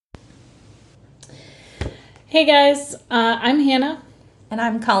Hey guys, I'm Hannah, And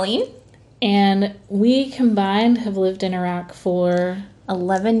I'm Colleen. and we combined have lived in Iraq for,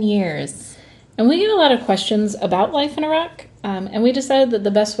 11 years. and we get a lot of questions about life in Iraq, and we decided that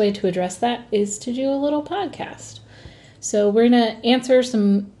the best way to address that is to do a little podcast. So we're gonna answer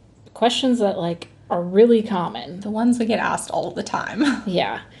some questions that are really common. The ones we get asked all the time.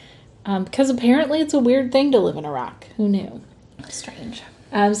 Yeah, because apparently it's a weird thing to live in Iraq. Who knew? Strange.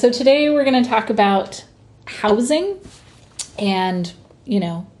 So today we're going to talk about housing, and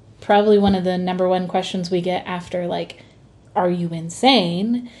probably one of the number one questions we get after are you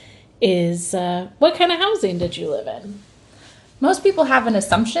insane, is what kind of housing did you live in? Most people have an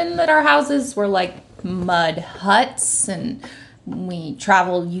assumption that our houses were like mud huts and we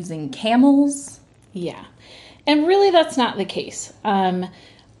traveled using camels. Yeah, and really that's not the case.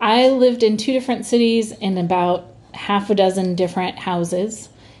 I lived in 2 different cities in about half a dozen different houses,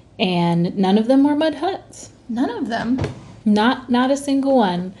 and none of them were mud huts. None of them. Not a single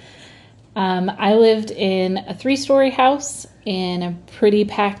one. I lived in a 3-story house in a pretty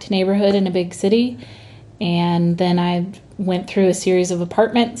packed neighborhood in a big city, and then I went through a series of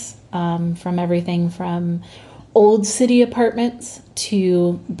apartments, from everything from old city apartments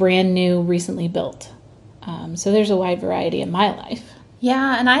to brand new, recently built. So there's a wide variety in my life.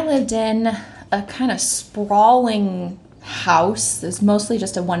 Yeah, and I lived in a kind of sprawling house. It's mostly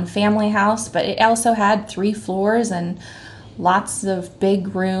just a one-family house, but it also had 3 floors and lots of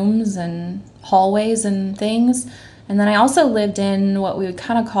big rooms and hallways and things. And then I also lived in what we would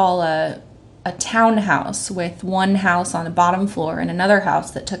kind of call a townhouse, with one house on the bottom floor and another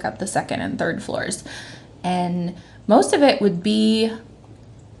house that took up the second and third floors. And most of it would be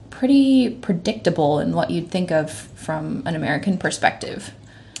pretty predictable in what you'd think of from an American perspective.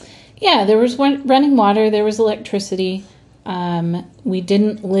 Yeah, there was running water, there was electricity. We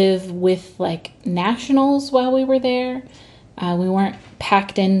didn't live with nationals while we were there. We weren't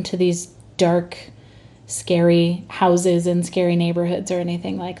packed into these dark, scary houses in scary neighborhoods or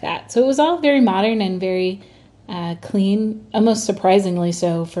anything like that. So it was all very modern and very clean, almost surprisingly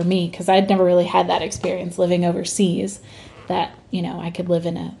so for me, because I'd never really had that experience living overseas, that, I could live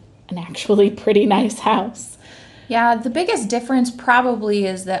in an actually pretty nice house. Yeah, the biggest difference probably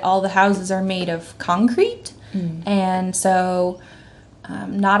is that all the houses are made of concrete, and so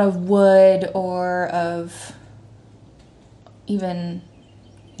not of wood or of even...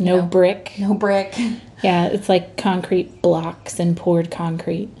 No brick. No brick. Yeah, it's like concrete blocks and poured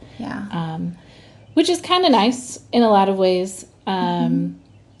concrete. Yeah. Which is kind of nice in a lot of ways. One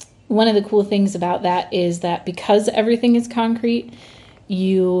of the cool things about that is that because everything is concrete,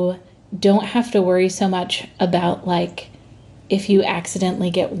 you don't have to worry so much about if you accidentally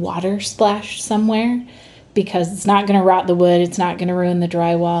get water splashed somewhere, because it's not going to rot the wood, it's not going to ruin the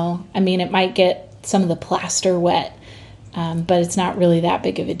drywall. I mean, it might get some of the plaster wet, but it's not really that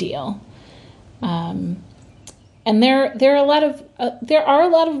big of a deal. And there are a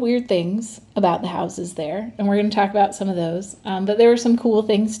lot of weird things about the houses there, and we're going to talk about some of those. But there were some cool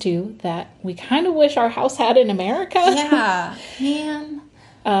things too that we kind of wish our house had in America. Yeah, man.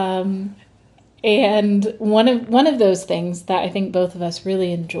 And one of those things that I think both of us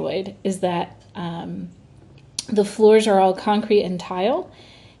really enjoyed is that the floors are all concrete and tile,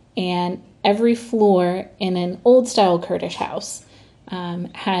 and every floor in an old style Kurdish house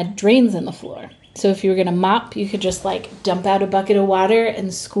had drains in the floor. So if you were going to mop, you could just dump out a bucket of water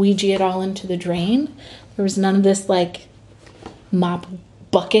and squeegee it all into the drain. There was none of this mop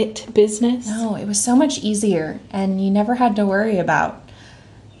bucket business. No, it was so much easier, and you never had to worry about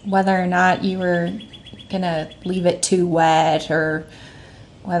whether or not you were going to leave it too wet or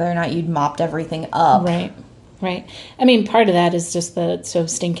whether or not you'd mopped everything up. Right. I mean, part of that is just that it's so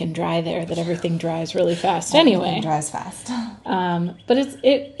stinking dry there that everything dries really fast anyway. Everything dries fast. But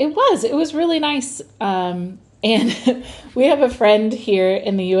it was really nice. And we have a friend here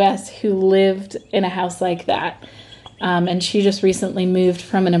in the U.S. who lived in a house like that. And she just recently moved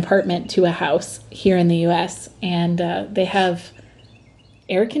from an apartment to a house here in the U.S. And they have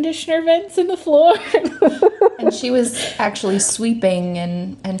air conditioner vents in the floor. And she was actually sweeping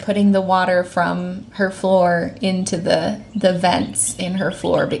and putting the water from her floor into the vents in her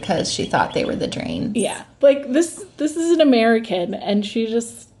floor because she thought they were the drains. Yeah. This is an American, and she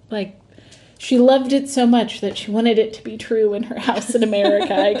just she loved it so much that she wanted it to be true in her house in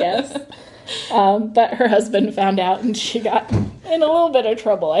America, I guess. But her husband found out, and she got in a little bit of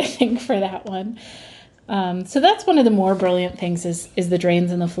trouble, I think, for that one. So that's one of the more brilliant things is the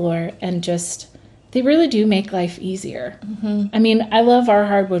drains in the floor, and just they really do make life easier. Mm-hmm. I mean, I love our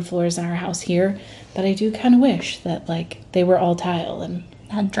hardwood floors in our house here, but I do kind of wish that they were all tile and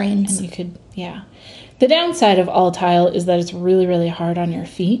Had drains. And you could, yeah. The downside of all tile is that it's really, really hard on your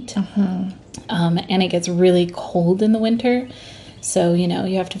feet. And it gets really cold in the winter. So, you know,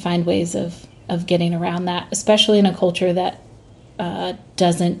 you have to find ways of getting around that, especially in a culture that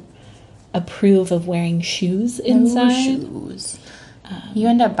doesn't approve of wearing shoes inside. No shoes. You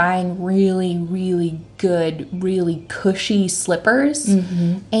end up buying really, really good, really cushy slippers.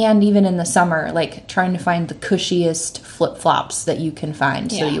 And even in the summer, like trying to find the cushiest flip-flops that you can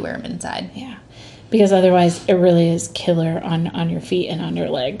find so you wear them inside. Yeah. Because otherwise it really is killer on your feet and on your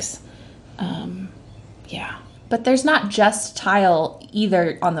legs. Yeah. But there's not just tile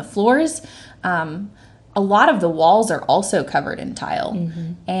either on the floors. A lot of the walls are also covered in tile.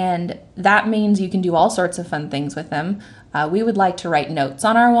 And that means you can do all sorts of fun things with them. We would like to write notes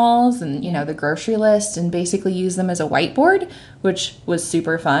on our walls and, you know, the grocery list and basically use them as a whiteboard, which was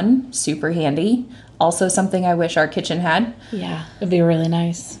super fun, super handy. Also something I wish our kitchen had. Yeah, it'd be really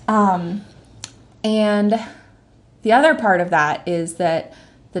nice. And the other part of that is that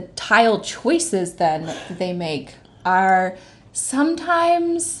the tile choices then that they make are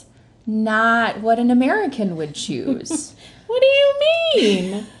sometimes not what an American would choose. What do you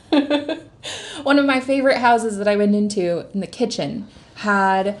mean? One of my favorite houses that I went into in the kitchen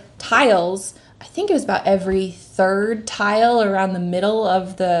had tiles. I think it was about every third tile around the middle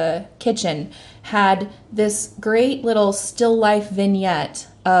of the kitchen had this great little still life vignette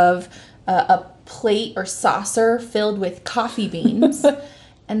of a plate or saucer filled with coffee beans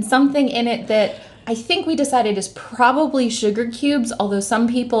and something in it that I think we decided is probably sugar cubes, although some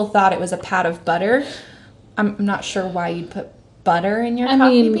people thought it was a pat of butter. I'm not sure why you'd put butter in your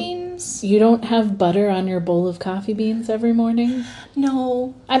coffee beans. You don't have butter on your bowl of coffee beans every morning?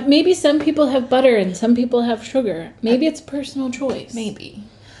 No. Maybe some people have butter and some people have sugar. Maybe it's personal choice. Maybe.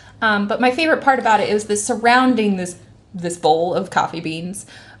 But my favorite part about it is the surrounding this bowl of coffee beans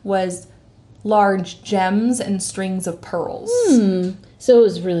was large gems and strings of pearls. So it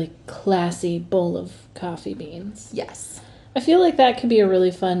was really classy bowl of coffee beans. Yes. I feel like that could be a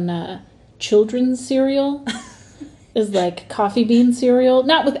really fun children's cereal. Is like coffee bean cereal.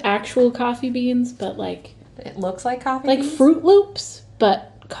 Not with actual coffee beans, but like... It looks like coffee beans? Like Fruit Loops,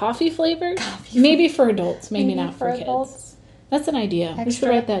 but coffee flavored? Maybe for adults, maybe not for kids. Adults. That's an idea. We should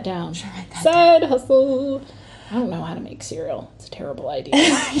write that down. Side hustle. I don't know how to make cereal. It's a terrible idea.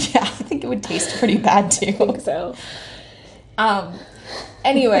 Yeah, I think it would taste pretty bad too. I think so.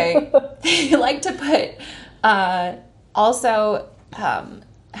 Anyway, they like to put also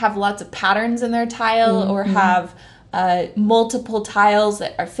have lots of patterns in their tile or have multiple tiles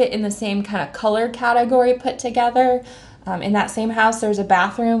that are fit in the same kind of color category put together. In that same house, there's a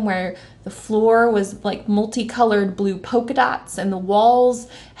bathroom where the floor was like multicolored blue polka dots and the walls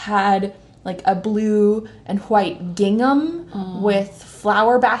had like a blue and white gingham with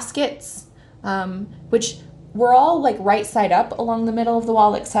flower baskets, which were all like right side up along the middle of the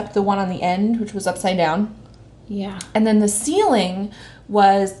wall except the one on the end, which was upside down. Yeah. And then the ceiling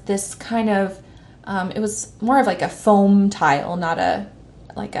was this kind of, it was more of like a foam tile, not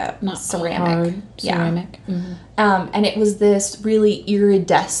ceramic. Hard ceramic. Yeah. And it was this really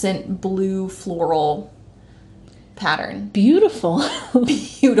iridescent blue floral pattern. Beautiful.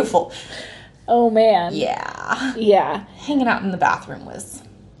 Beautiful. Oh, man. Yeah. Yeah. Hanging out in the bathroom was...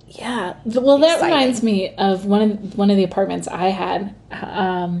 Yeah. Well, that exciting. reminds me of one of the apartments I had,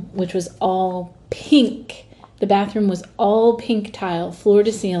 which was all pink. The bathroom was all pink tile, floor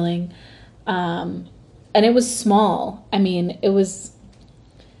to ceiling. And it was small. I mean, it was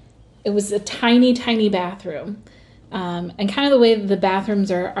a tiny, tiny bathroom. And kind of the way that the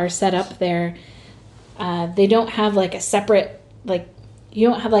bathrooms are set up there, they don't have like a separate, like, you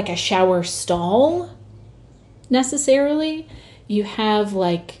don't have like a shower stall necessarily. You have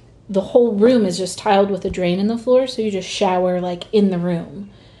like the whole room is just tiled with a drain in the floor, so you just shower like in the room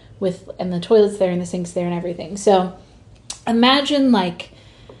and the toilet's there and the sink's there and everything. So imagine like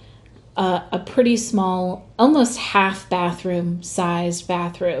a pretty small, almost half bathroom sized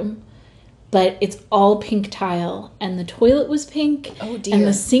bathroom, but it's all pink tile, and the toilet was pink. Oh dear. And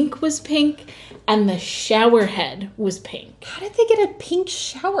the sink was pink, and the shower head was pink. How did they get a pink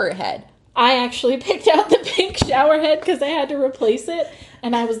shower head? I actually picked out the pink shower head because I had to replace it.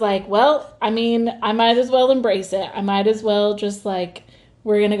 And I was like, well, I mean, I might as well embrace it. I might as well just like,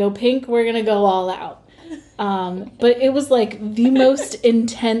 we're going to go pink. We're going to go all out. But it was like the most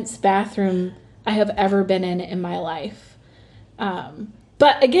intense bathroom I have ever been in my life.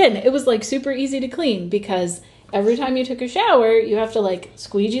 But again, it was like super easy to clean because every time you took a shower, you have to like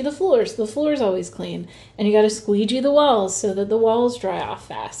squeegee the floors. The floor's always clean. And you got to squeegee the walls so that the walls dry off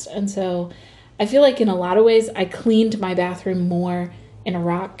fast. And so I feel like in a lot of ways, I cleaned my bathroom more in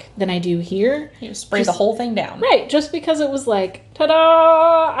Iraq than I do here. You spray the whole thing down. Right, just because it was like,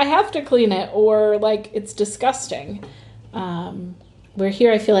 ta-da, I have to clean it, or like it's disgusting. Where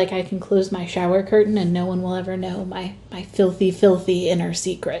here I feel like I can close my shower curtain and no one will ever know my filthy, filthy inner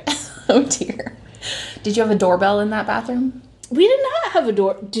secrets. Oh dear. Did you have a doorbell in that bathroom? We did not have a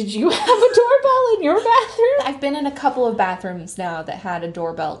door. Did you have a doorbell in your bathroom? I've been in a couple of bathrooms now that had a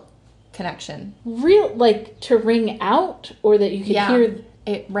doorbell connection. Real, like to ring out, or that you could hear?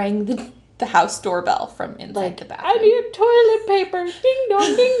 It rang the house doorbell from inside the bathroom. I need toilet paper. Ding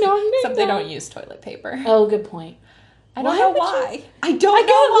dong, ding dong, ding Except they dong. don't use toilet paper. Oh, good point. I don't know why. I don't I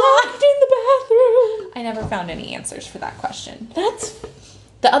know why. got locked in the bathroom. I never found any answers for that question. That's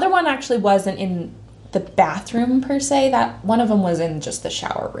The other one actually wasn't in the bathroom per se. That one of them was in just the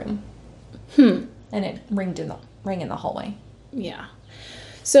shower room. And it rang in the hallway. Yeah.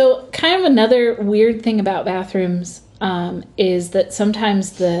 So kind of another weird thing about bathrooms is that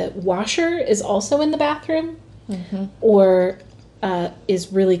sometimes the washer is also in the bathroom, or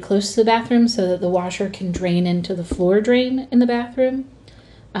is really close to the bathroom so that the washer can drain into the floor drain in the bathroom.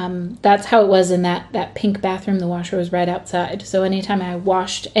 That's how it was in that pink bathroom. The washer was right outside. So anytime I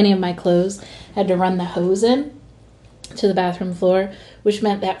washed any of my clothes, I had to run the hose in to the bathroom floor, which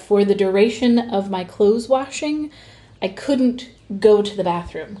meant that for the duration of my clothes washing, I couldn't go to the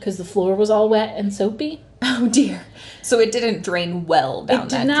bathroom because the floor was all wet and soapy. Oh dear. So it didn't drain well down that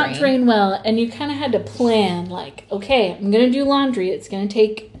drain. It did not drain well, and you kind of had to plan, like, okay, I'm going to do laundry. It's going to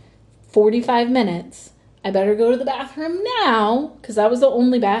take 45 minutes. I better go to the bathroom now, because that was the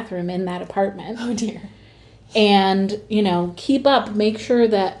only bathroom in that apartment. Oh dear. And, keep up, make sure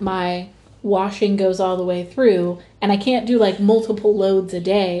that my washing goes all the way through, and I can't do, like, multiple loads a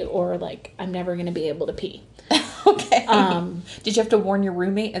day, or, like, I'm never going to be able to pee. Okay. Did you have to warn your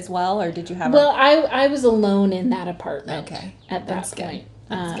roommate as well, or did you have? Well, I was alone in that apartment. Okay. At that point.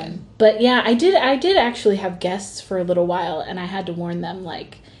 Good. That's good. But yeah, I did actually have guests for a little while, and I had to warn them,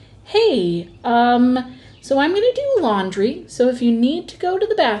 like, hey, so I'm going to do laundry. So if you need to go to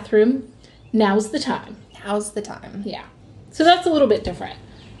the bathroom, now's the time. Now's the time. Yeah. So that's a little bit different.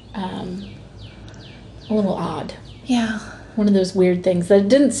 A little odd. Yeah. One of those weird things that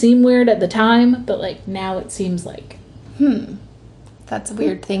didn't seem weird at the time, but like now it seems like, that's a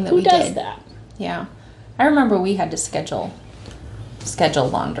weird thing that we did. Who does that? Yeah. I remember we had to schedule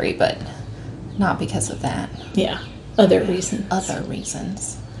laundry, but not because of that. Yeah. Other reasons. Other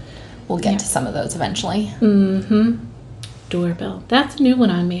reasons. We'll get to some of those eventually. Doorbell. That's a new one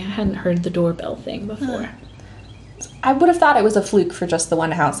on me. I hadn't heard the doorbell thing before. I would have thought it was a fluke for just the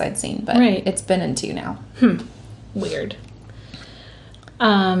one house I'd seen, but it's been in 2 now. Weird.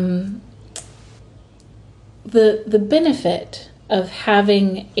 The benefit of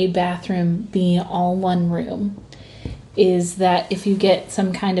having a bathroom be all one room is that if you get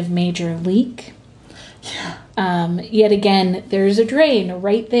some kind of major leak, yet again, there's a drain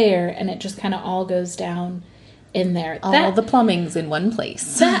right there, and it just kind of all goes down in there. All the plumbing's in one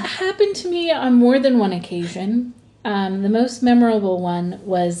place. That happened to me on more than one occasion. The most memorable one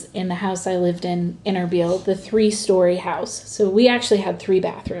was in the house I lived in Erbil, the 3-story house. So we actually had 3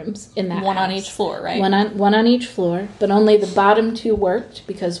 bathrooms in that One house. on each floor, right? One on each floor, but only the bottom 2 worked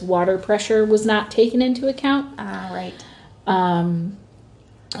because water pressure was not taken into account. Right. And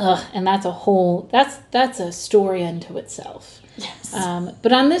that's that's a story unto itself. Yes.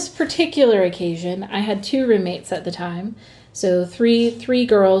 But on this particular occasion, I had 2 roommates at the time. So three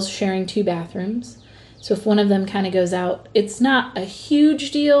girls sharing 2 bathrooms. So if one of them kind of goes out, it's not a huge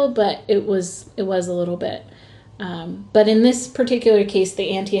deal, but it was a little bit. But in this particular case,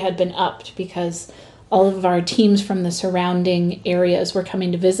 the ante had been upped because all of our teams from the surrounding areas were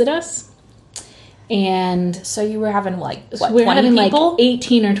coming to visit us. And so you were having like, what, so we were 20 having people? like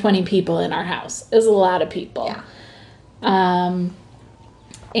 18 or 20 people in our house. It was a lot of people. Yeah.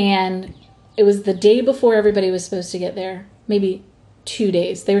 And it was the day before everybody was supposed to get there, maybe 2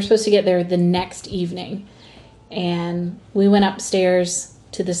 days. They were supposed to get there the next evening. And we went upstairs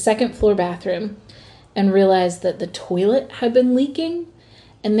to the 2nd floor bathroom and realized that the toilet had been leaking.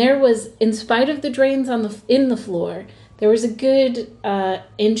 And there was, in spite of the drains in the floor, there was a good 1.5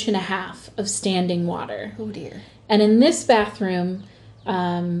 inches of standing water. Oh dear. And in this bathroom,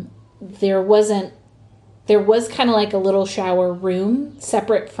 there was kind of like a little shower room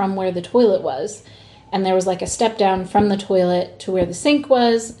separate from where the toilet was. And there was like a step down from the toilet to where the sink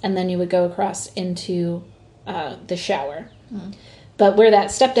was, and then you would go across into the shower. But where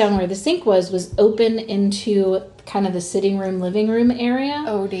that step down where the sink was open into kind of the sitting room, living room area.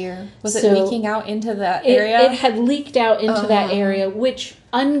 Oh dear. Was it leaking out into that area? It had leaked out into that area, which,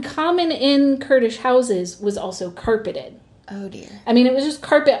 uncommon in Kurdish houses, was also carpeted. Oh, dear. I mean, it was just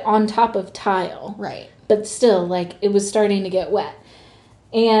carpet on top of tile. Right. But still, like, it was starting to get wet.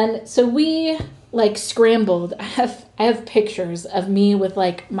 And so we, like, scrambled. I have pictures of me with,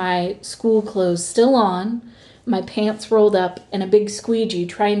 like, my school clothes still on, my pants rolled up, and a big squeegee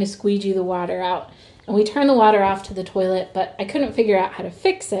trying to squeegee the water out. And we turned the water off to the toilet, but I couldn't figure out how to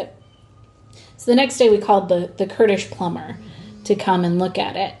fix it. So the next day we called the Kurdish plumber to come and look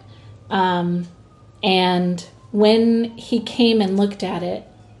at it. And when he came and looked at it,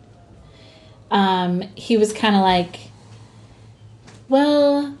 he was kind of like,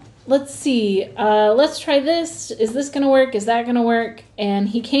 well, let's see. Let's try this. Is this going to work? Is that going to work? And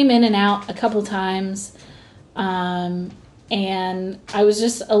he came in and out a couple times. And I was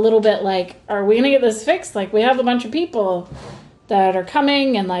just a little bit like, are we going to get this fixed? Like, we have a bunch of people that are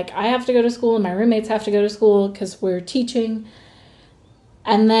coming, and, like, I have to go to school, and my roommates have to go to school because we're teaching.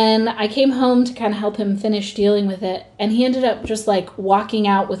 And then I came home to kind of help him finish dealing with it, and he ended up just, like, walking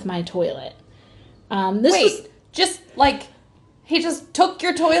out with my toilet. He just took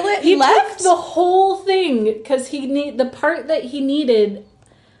your toilet and he left? took the whole thing because the part that he needed,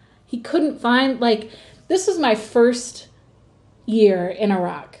 he couldn't find. Like, this was my first year in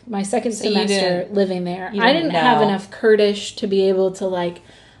Iraq, my second semester living there. I didn't have enough Kurdish to be able to, like,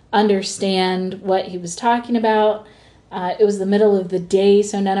 understand what he was talking about. It was the middle of the day,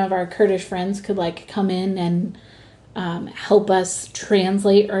 so none of our Kurdish friends could, like, come in and help us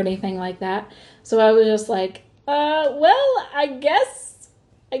translate or anything like that. So I was just like, well, I guess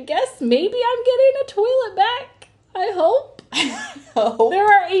maybe I'm getting a toilet back. I hope. There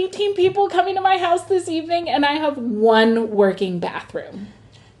are 18 people coming to my house this evening, and I have one working bathroom.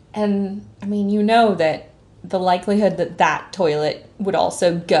 And, I mean, you know that the likelihood that that toilet would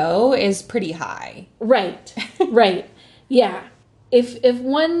also go is pretty high. Right. Right. Yeah. If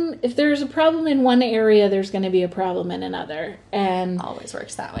there's a problem in one area, there's going to be a problem in another. And always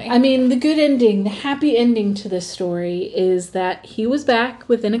works that way. I mean, the good ending, the happy ending to this story is that he was back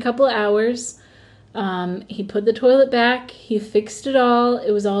within a couple of hours. He put the toilet back. He fixed it all.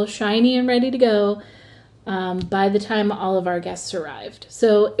 It was all shiny and ready to go by the time all of our guests arrived.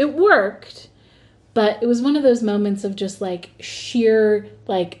 So it worked, but it was one of those moments of just, like, sheer,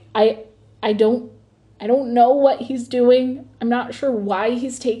 like, I don't know what he's doing. I'm not sure why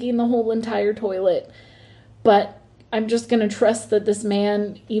he's taking the whole entire toilet, but I'm just going to trust that this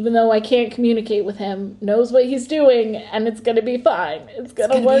man, even though I can't communicate with him, knows what he's doing, and it's going to be fine. It's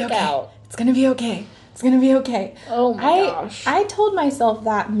going to work out. It's going to be okay. It's going to be okay. Oh my gosh. I told myself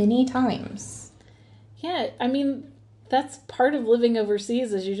that many times. Yeah, I mean, that's part of living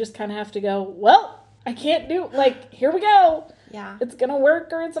overseas is you just kind of have to go, well, I can't do, like, here we go. Yeah. It's going to work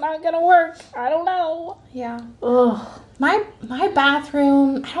or it's not going to work. I don't know. Yeah. Ugh. My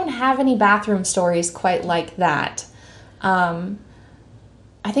bathroom, I don't have any bathroom stories quite like that.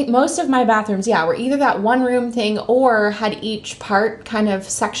 I think most of my bathrooms, were either that one room thing or had each part kind of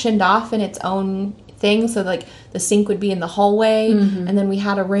sectioned off in its own thing. So, like, the sink would be in the hallway, and then we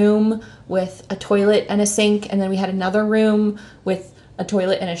had a room with a toilet and a sink, and then we had another room with a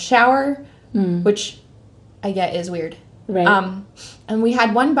toilet and a shower, which I get is weird. Right. And we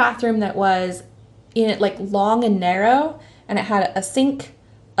had one bathroom that was in it, like, long and narrow, and it had a sink,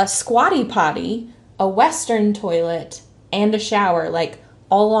 a squatty potty, a Western toilet, and a shower, like,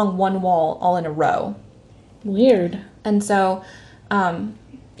 all along one wall, all in a row. Weird. And so,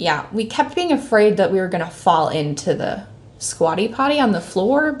 we kept being afraid that we were going to fall into the squatty potty on the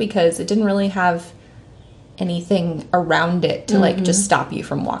floor because it didn't really have anything around it to, like, just stop you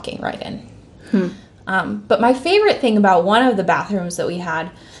from walking right in. But my favorite thing about one of the bathrooms that we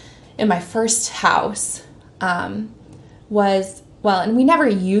had in my first house was, and we never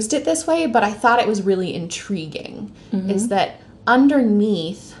used it this way, but I thought it was really intriguing, is that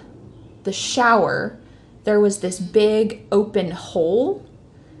underneath the shower, there was this big open hole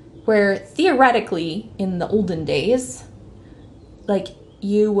where theoretically, in the olden days, like,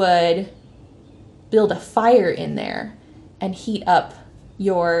 you would build a fire in there and heat up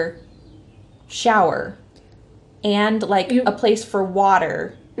your shower and, like, a place for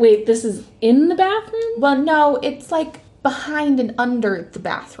water. Wait, this is in the bathroom? Well, no, it's, like, behind and under the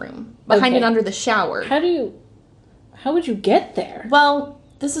bathroom. Behind and under the shower. How would you get there? Well,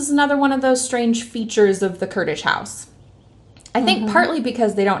 this is another one of those strange features of the Kurdish house. I think partly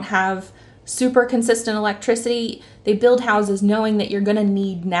because they don't have super consistent electricity, they build houses knowing that you're going to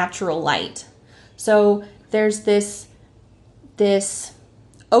need natural light. So there's this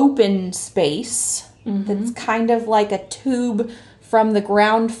open space that's kind of like a tube from the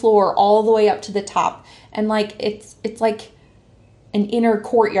ground floor all the way up to the top. And, like, it's like an inner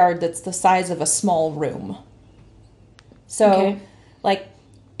courtyard that's the size of a small room. So, Okay. like,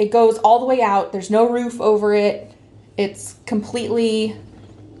 it goes all the way out. There's no roof over it. It's completely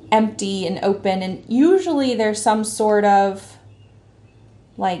empty and open. And usually there's some sort of,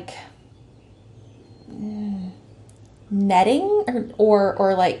 like, netting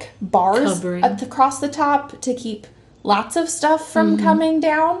or like bars Covering. across the top to keep lots of stuff from coming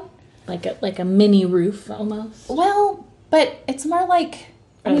down. Like a mini roof almost. Well, but it's more like,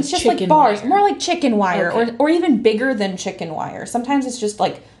 I mean, it's just like chicken bars, wire. more like chicken wire, Okay. or even bigger than chicken wire. Sometimes it's just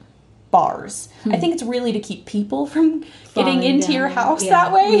like bars. I think it's really to keep people from getting Falling into your down. house Yeah.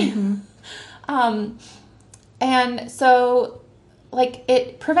 that way. And so, like,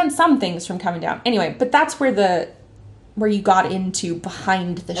 it prevents some things from coming down. Anyway, but that's where you got into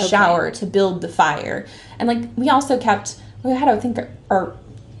behind the shower to build the fire. And, like, we had, I think, our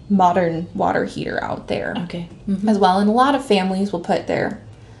modern water heater out there. Okay. As well. And a lot of families will put their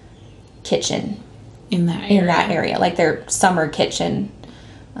kitchen In that area. in that area, like their summer kitchen,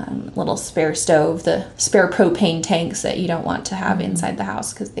 little spare stove, the spare propane tanks that you don't want to have inside the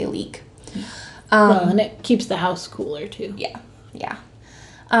house because they leak. Well, and it keeps the house cooler too. Yeah.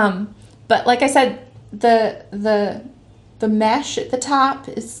 But like I said, the mesh at the top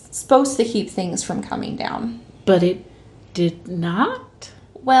is supposed to keep things from coming down. But it did not?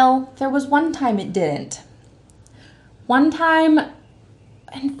 Well, there was one time it didn't. One time,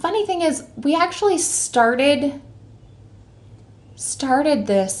 and funny thing is, we actually started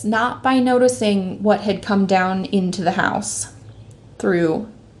this not by noticing what had come down into the house through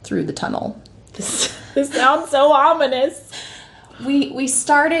the tunnel. This sounds so ominous. We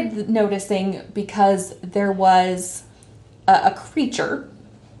started noticing because there was a creature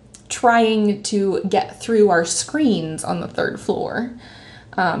trying to get through our screens on the third floor.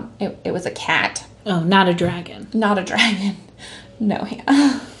 It was a cat. Oh, not a dragon. Not a dragon. No.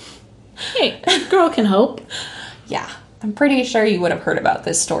 Yeah. Hey, girl can hope. Yeah. I'm pretty sure you would have heard about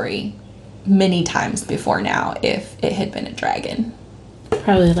this story many times before now if it had been a dragon.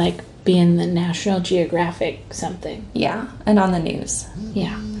 Probably like being the National Geographic something. Yeah. And on the news.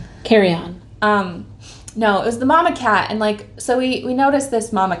 Yeah. Carry on. No, it was the mama cat. And like, so we noticed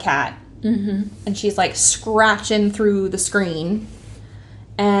this mama cat. Mm-hmm. And she's like scratching through the screen.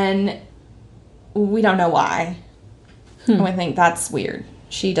 And we don't know why. And we think that's weird.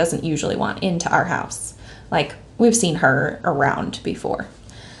 She doesn't usually want into our house. Like, we've seen her around before.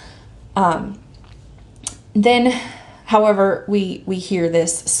 Then, however, we hear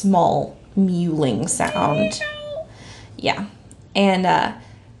this small mewling sound. Yeah. And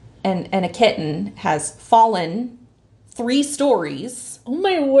a kitten has fallen 3 stories Oh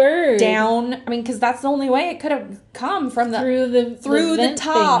my word. down. I mean, because that's the only way it could have come from through the the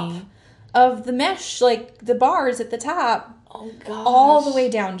top thingy. of the mesh, like the bars at the top, Oh gosh. all the way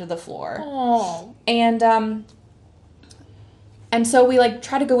down to the floor. Oh. And so we like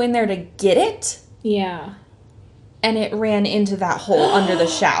try to go in there to get it, Yeah. and it ran into that hole under the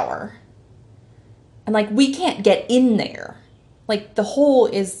shower. And like, we can't get in there. Like, the hole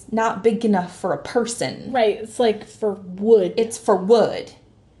is not big enough for a person. Right. It's like for wood. It's for wood.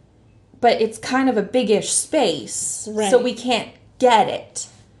 But it's kind of a biggish space. Right. So we can't get it.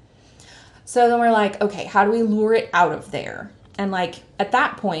 So then we're like, okay, how do we lure it out of there? And like, at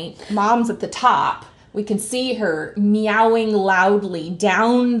that point, Mom's at the top. We can see her meowing loudly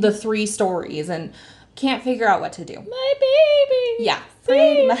down the 3 stories and can't figure out what to do. My baby. Yeah,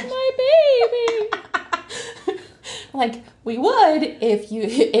 pretty Save much. my baby. Like, we would if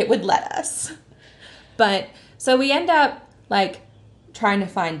it would let us. But so we end up like trying to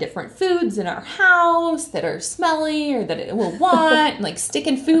find different foods in our house that are smelly or that it will want, and like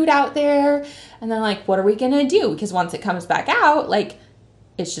sticking food out there. And then like, what are we gonna do? Because once it comes back out, like,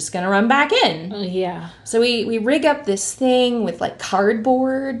 it's just gonna run back in. Oh, yeah. So we rig up this thing with like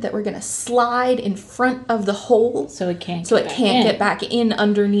cardboard that we're gonna slide in front of the hole So it can't so get it back can't in. get back in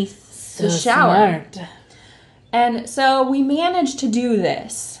underneath the So shower. smart. And so we managed to do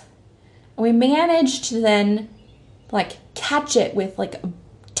this. We managed to then, like, catch it with, like, a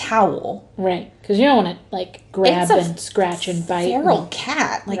towel. Right. Because you don't want to, like, grab It's a and scratch and bite. Feral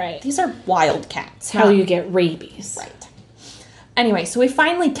cat. Like, Right. these are wild cats. How you get rabies. Right. Anyway, so we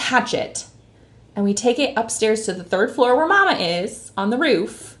finally catch it. And we take it upstairs to the 3rd floor where Mama is, on the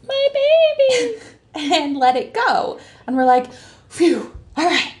roof. My baby. And let it go. And we're like, phew, all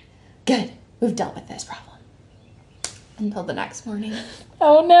right, good. We've dealt with this problem. Until the next morning,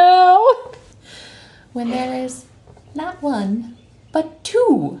 Oh, no. when there is not 1, but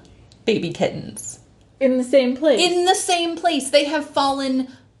 2 baby kittens In the same place. in the same place. They have fallen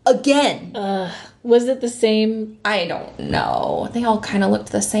again. Was it the same? I don't know. They all kind of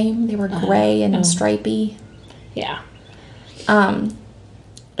looked the same. They were gray and stripy. Yeah.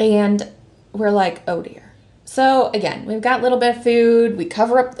 And we're like, oh dear. So again, we've got a little bit of food. We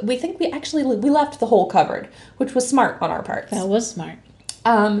cover up. We think we left the hole covered, which was smart on our part. That was smart.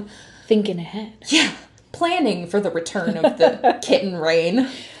 Thinking ahead. Yeah. Planning for the return of the kitten rain.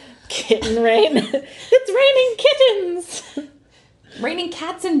 Kitten rain. It's raining kittens. Raining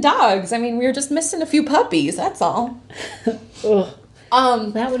cats and dogs. I mean, we were just missing a few puppies. That's all. Ugh.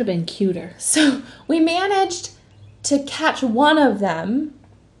 That would have been cuter. So we managed to catch one of them.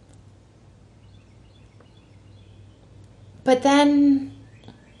 But then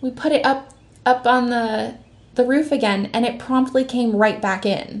we put it up on the roof again, and it promptly came right back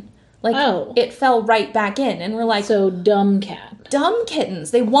in. Like, It fell right back in, and we're like... So, dumb cat. Dumb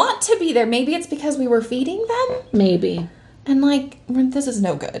kittens. They want to be there. Maybe it's because we were feeding them? Maybe. And, like, this is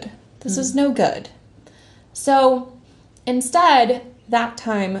no good. This is no good. So, instead, that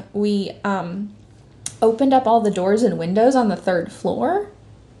time, we opened up all the doors and windows on the 3rd floor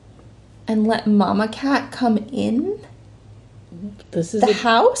and let Mama Cat come in This is the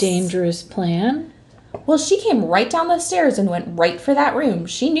house. Dangerous plan. Well, she came right down the stairs and went right for that room.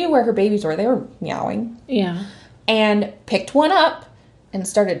 She knew where her babies were. They were meowing. Yeah. And picked one up and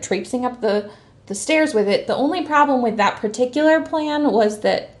started traipsing up the stairs with it. The only problem with that particular plan was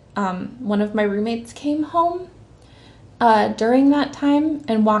that one of my roommates came home during that time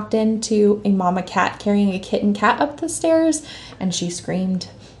and walked into a mama cat carrying a kitten cat up the stairs, and she screamed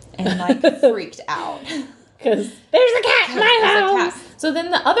and like freaked out. Because there's a cat in my house. So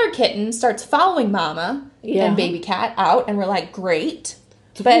then the other kitten starts following mama and baby cat out, and we're like, great.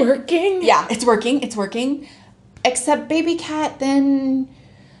 It's working. Yeah, it's working. Except baby cat then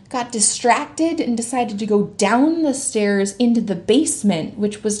got distracted and decided to go down the stairs into the basement,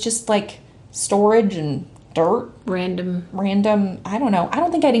 which was just like storage and dirt. Random. I don't know. I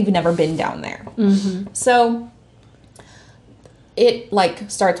don't think I'd even ever been down there. Mm-hmm. So it like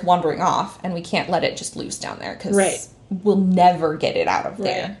starts wandering off, and we can't let it just loose down there because we'll never get it out of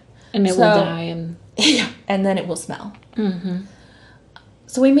there. Right. And it will die. And and then it will smell. Mm-hmm.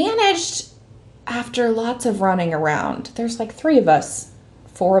 So we managed, after lots of running around, there's like 4 of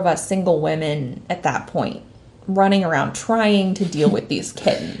us single women at that point, running around trying to deal with these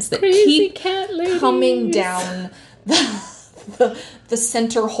kittens that keep coming down the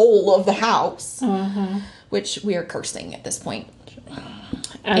center hole of the house, which we are cursing at this point.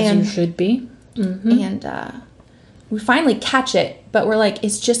 As you should be. Mm-hmm. And we finally catch it, but we're like,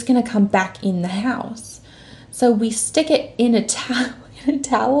 it's just going to come back in the house. So we stick it in a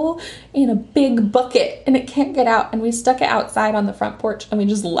towel in a big bucket, and it can't get out, and we stuck it outside on the front porch, and we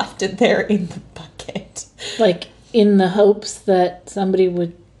just left it there in the bucket. Like, in the hopes that somebody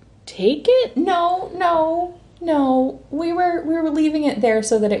would take it? No. We were leaving it there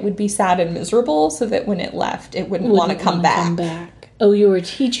so that it would be sad and miserable, so that when it left, it wouldn't want to come back. Oh, you were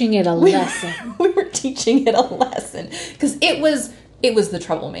teaching it a lesson. We were teaching it a lesson, because it was the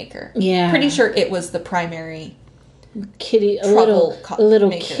troublemaker. Yeah. Pretty sure it was the primary kitty, a little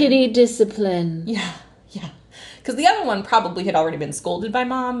kitty discipline. Yeah. Because the other one probably had already been scolded by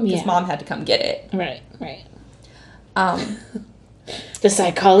mom, because mom had to come get it. Right. The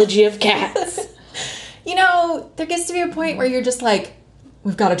psychology of cats. There gets to be a point where you're just like,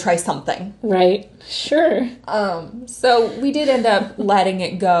 we've got to try something. Right. Sure. So we did end up letting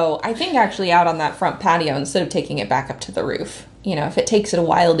it go, I think actually out on that front patio instead of taking it back up to the roof. If it takes it a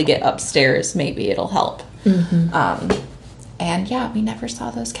while to get upstairs, maybe it'll help. Mm-hmm. And we never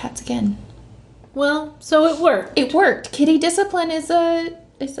saw those cats again. Well, so it worked. It worked. Kitty discipline is a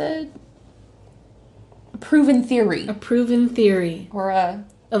proven theory. A proven theory. Or a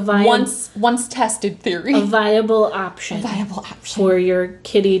once tested theory. A viable option. For your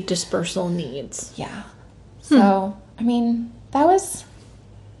kitty dispersal needs. Yeah. So, that was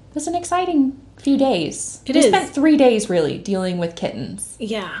an exciting few days. We spent 3 days really dealing with kittens.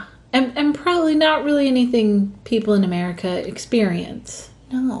 Yeah. And probably not really anything people in America experience.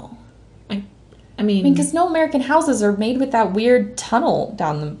 No. I mean, because no American houses are made with that weird tunnel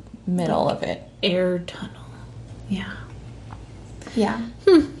down the middle of it. Air tunnel. Yeah. Yeah.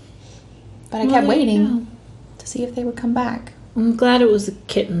 But I kept waiting to see if they would come back. I'm glad it was the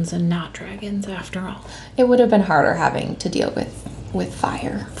kittens and not dragons after all. It would have been harder having to deal with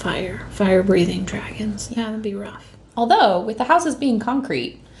fire. Fire-breathing dragons. Yeah, that'd be rough. Although, with the houses being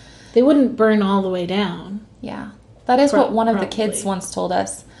concrete, they wouldn't burn all the way down. Yeah. That is what one of the kids once told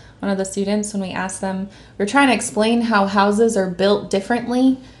us. One of the students, when we asked them, we were trying to explain how houses are built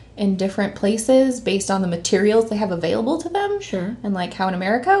differently in different places based on the materials they have available to them. Sure. And like how in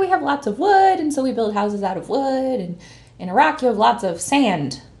America we have lots of wood, and so we build houses out of wood, and in Iraq you have lots of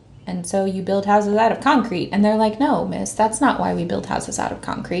sand And so you build houses out of concrete. And they're like, no, miss, that's not why we build houses out of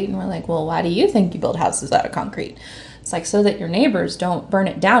concrete. And we're like, well, why do you think you build houses out of concrete? It's like, so that your neighbors don't burn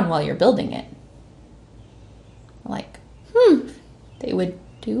it down while you're building it. Like, they would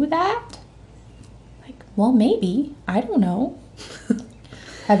do that? Like, well, maybe. I don't know.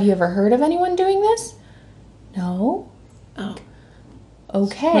 Have you ever heard of anyone doing this? No. Oh.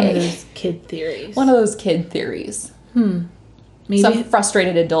 Okay. One of those kid theories. One of those kid theories. Maybe, Some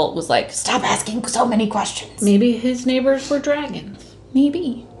frustrated adult was like, stop asking so many questions. maybe his neighbors were dragons.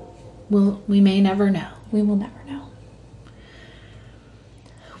 Maybe. Well, we may never know. We will never know.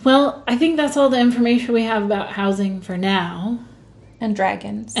 Well, I think that's all the information we have about housing for now. And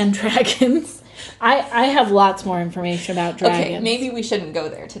dragons. And dragons. I have lots more information about dragons. Okay, maybe we shouldn't go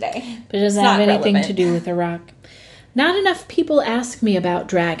there today. But it doesn't have anything to do with Iraq. Not enough people ask me about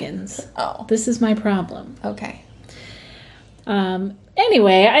dragons. Oh. This is my problem. Okay.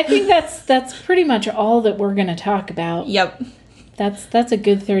 Anyway, I think that's pretty much all that we're going to talk about. Yep. That's a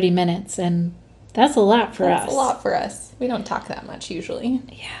good 30 minutes, and that's a lot for us. That's a lot for us. We don't talk that much usually.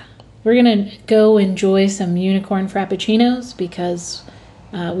 Yeah. We're going to go enjoy some unicorn frappuccinos because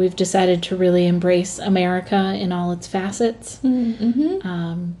we've decided to really embrace America in all its facets.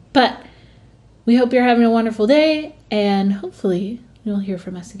 Mm-hmm. But we hope you're having a wonderful day, and hopefully you'll hear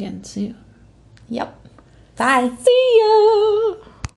from us again soon. Yep. Bye. See ya!